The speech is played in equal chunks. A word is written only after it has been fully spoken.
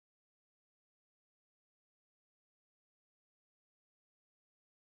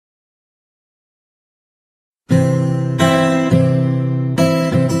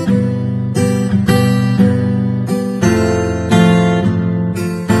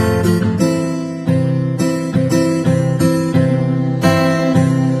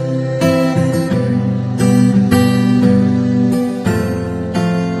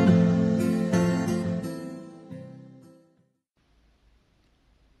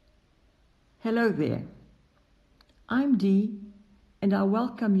Hello there, I'm Dee and I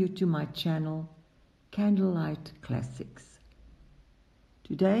welcome you to my channel, Candlelight Classics.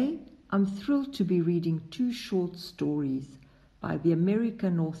 Today, I'm thrilled to be reading two short stories by the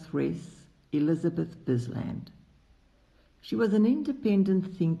American authoress Elizabeth Bisland. She was an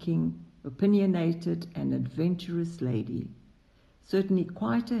independent thinking, opinionated and adventurous lady, certainly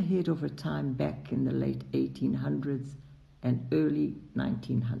quite ahead of her time back in the late 1800s and early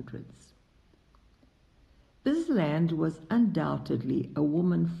 1900s. Bisland was undoubtedly a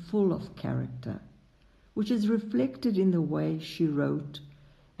woman full of character, which is reflected in the way she wrote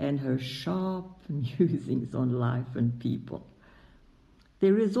and her sharp musings on life and people.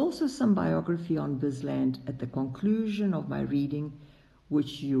 There is also some biography on Bisland at the conclusion of my reading,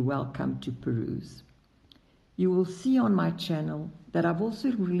 which you're welcome to peruse. You will see on my channel that I've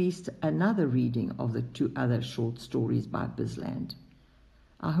also released another reading of the two other short stories by Bisland.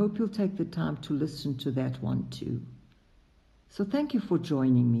 I hope you'll take the time to listen to that one too. So thank you for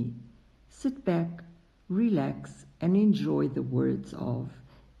joining me. Sit back, relax, and enjoy the words of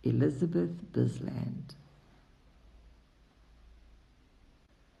Elizabeth Bisland.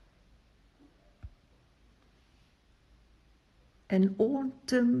 An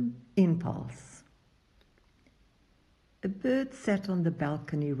autumn impulse. A bird sat on the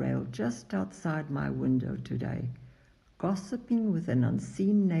balcony rail just outside my window today, gossiping with an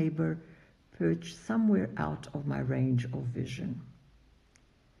unseen neighbor perched somewhere out of my range of vision.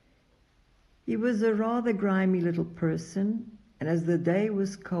 He was a rather grimy little person, and as the day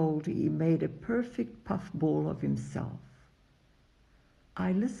was cold, he made a perfect puffball of himself.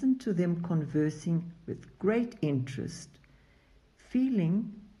 I listened to them conversing with great interest,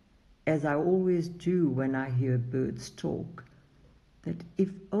 feeling, as I always do when I hear birds talk, that if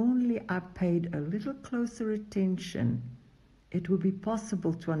only I paid a little closer attention, it would be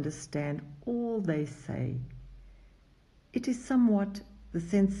possible to understand all they say. It is somewhat the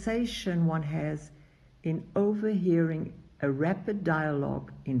sensation one has in overhearing a rapid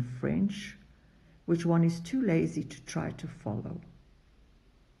dialogue in French, which one is too lazy to try to follow.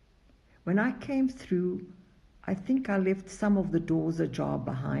 When I came through, I think I left some of the doors ajar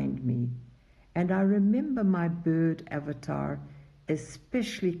behind me, and I remember my bird avatar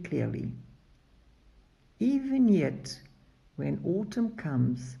especially clearly. Even yet, when autumn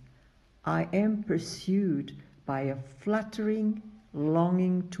comes, I am pursued by a fluttering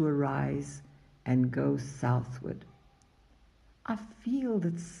longing to arise and go southward. I feel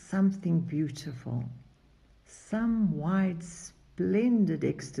that something beautiful, some wide, splendid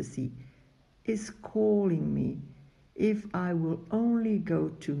ecstasy is calling me if I will only go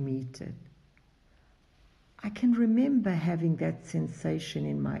to meet it. I can remember having that sensation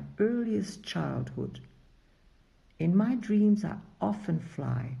in my earliest childhood. In my dreams, I often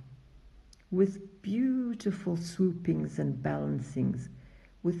fly, with beautiful swoopings and balancings,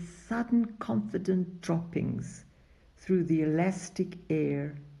 with sudden confident droppings through the elastic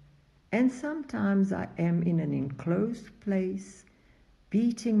air, and sometimes I am in an enclosed place,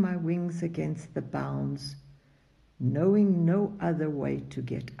 beating my wings against the bounds, knowing no other way to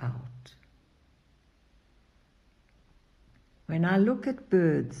get out. When I look at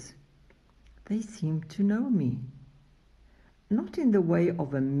birds, they seem to know me. Not in the way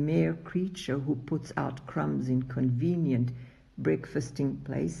of a mere creature who puts out crumbs in convenient breakfasting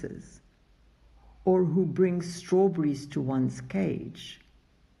places, or who brings strawberries to one's cage,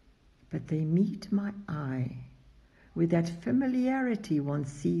 but they meet my eye with that familiarity one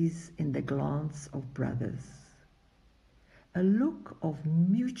sees in the glance of brothers, a look of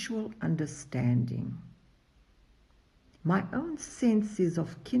mutual understanding. My own sense is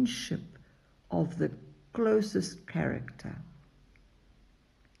of kinship of the closest character.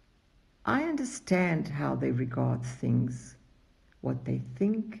 I understand how they regard things, what they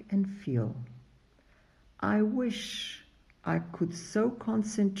think and feel. I wish I could so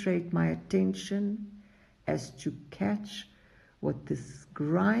concentrate my attention as to catch what this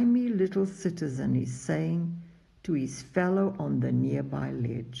grimy little citizen is saying to his fellow on the nearby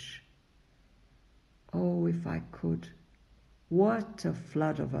ledge. Oh, if I could, what a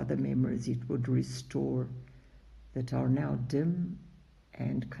flood of other memories it would restore that are now dim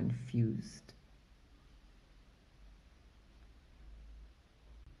and confused.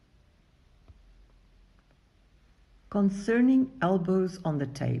 Concerning elbows on the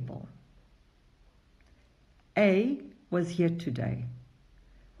table. A was here today.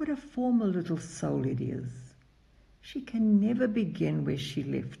 What a formal little soul it is. She can never begin where she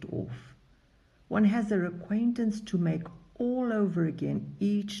left off. One has her acquaintance to make all over again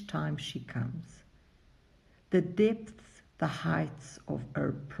each time she comes. The depths, the heights of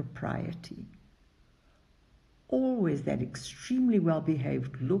her propriety. Always that extremely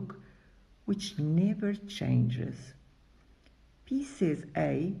well-behaved look which never changes. P says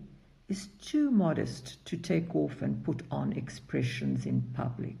A is too modest to take off and put on expressions in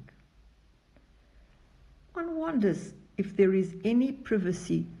public. One wonders if there is any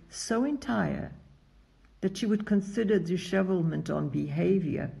privacy so entire that she would consider dishevelment on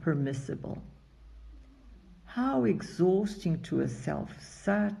behavior permissible. How exhausting to herself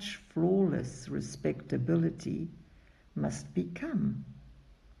such flawless respectability must become.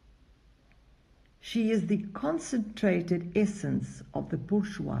 She is the concentrated essence of the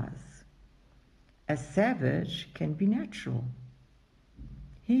bourgeoise. A savage can be natural.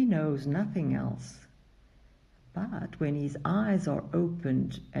 He knows nothing else. But when his eyes are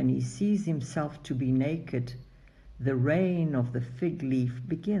opened and he sees himself to be naked, the reign of the fig leaf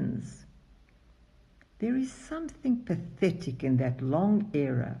begins. There is something pathetic in that long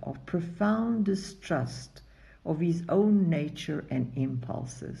era of profound distrust of his own nature and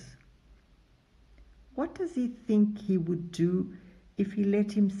impulses. What does he think he would do if he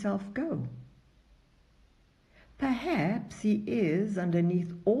let himself go? Perhaps he is,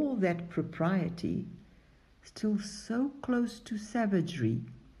 underneath all that propriety, still so close to savagery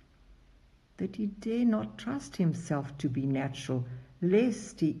that he dare not trust himself to be natural,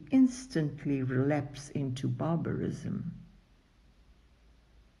 lest he instantly relapse into barbarism.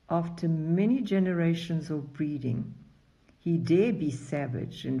 After many generations of breeding, he dare be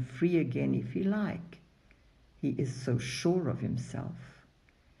savage and free again if he like. He is so sure of himself.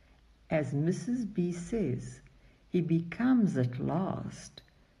 As Mrs. B says, he becomes at last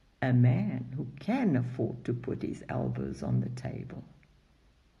a man who can afford to put his elbows on the table.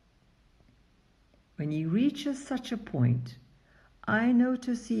 When he reaches such a point, I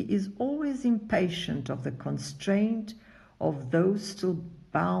notice he is always impatient of the constraint of those still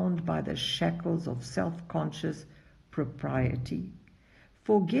bound by the shackles of self-conscious propriety,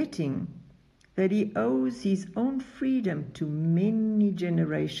 forgetting that he owes his own freedom to many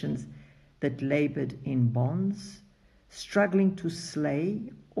generations that labored in bonds, struggling to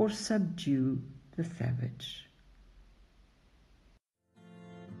slay or subdue the savage.